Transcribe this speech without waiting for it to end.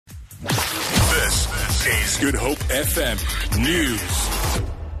This is Good Hope FM News.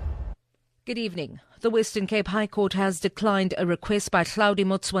 Good evening. The Western Cape High Court has declined a request by Hlaudi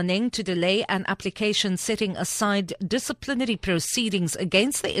Motsoeneng to delay an application setting aside disciplinary proceedings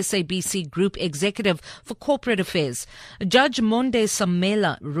against the SABC Group Executive for Corporate Affairs. Judge Monde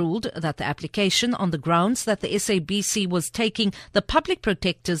Samela ruled that the application, on the grounds that the SABC was taking the Public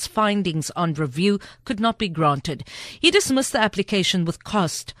Protector's findings on review, could not be granted. He dismissed the application with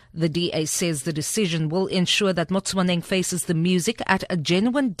cost. The DA says the decision will ensure that Motsoeneng faces the music at a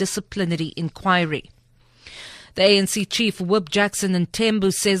genuine disciplinary inquiry. The ANC Chief Whip Jackson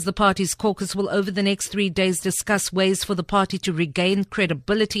Ntembu says the party's caucus will over the next 3 days discuss ways for the party to regain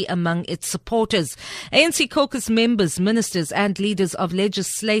credibility among its supporters. ANC caucus members, ministers and leaders of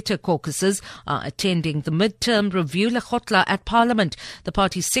legislature caucuses are attending the midterm review lekgotla at Parliament. The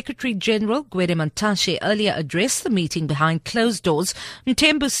party's Secretary General, Gwede Mantashe, earlier addressed the meeting behind closed doors.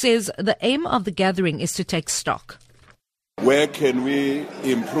 Ntembu says the aim of the gathering is to take stock. Where can we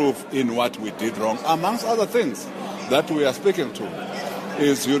improve in what we did wrong? Amongst other things that we are speaking to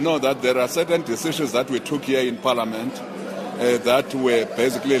is, that there are certain decisions that we took here in Parliament that were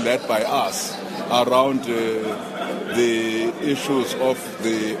basically led by us around the issues of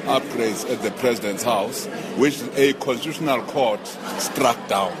the upgrades at the President's house, which a constitutional court struck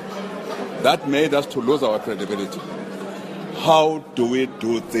down. That made us to lose our credibility. How do we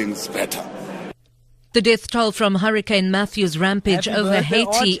do things better? The death toll from Hurricane Matthew's rampage over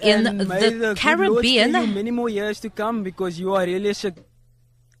Haiti in the Caribbean. Many more years to come because you are really sick.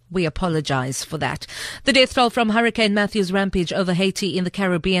 We apologize for that. The death toll from Hurricane Matthew's rampage over Haiti in the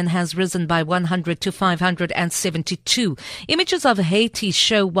Caribbean has risen by 100 to 572. Images of Haiti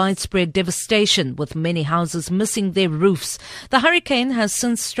show widespread devastation, with many houses missing their roofs. The hurricane has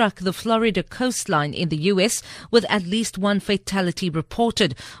since struck the Florida coastline in the U.S., with at least one fatality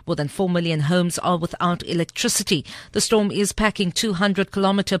reported. More than 4 million homes are without electricity. The storm is packing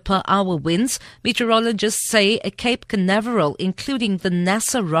 200-kilometer-per-hour winds. Meteorologists say Cape Canaveral, including the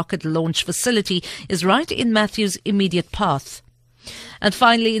NASA rocket launch facility, is right in Matthew's immediate path. And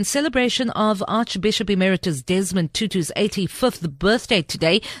finally, in celebration of Archbishop Emeritus Desmond Tutu's 85th birthday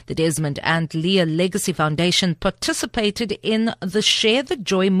today, the Desmond and Leah Legacy Foundation participated in the Share the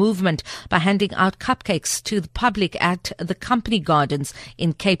Joy movement by handing out cupcakes to the public at the Company Gardens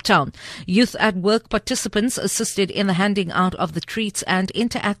in Cape Town. Youth at Work participants assisted in the handing out of the treats and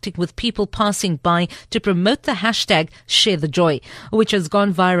interacting with people passing by to promote the hashtag Share the Joy, which has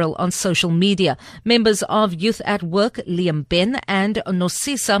gone viral on social media. Members of Youth at Work, Liam Ben and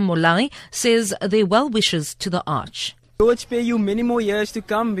Nosisa Molai, says their well wishes to the Arch. Lord spare you many more years to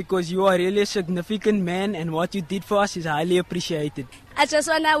come because you are really a significant man and what you did for us is highly appreciated. I just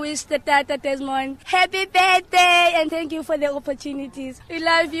want to wish the Tata Desmond happy birthday and thank you for the opportunities. We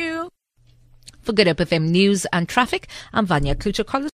love you. For Good Hope FM News and Traffic, I'm Vanya Klucher-Collins.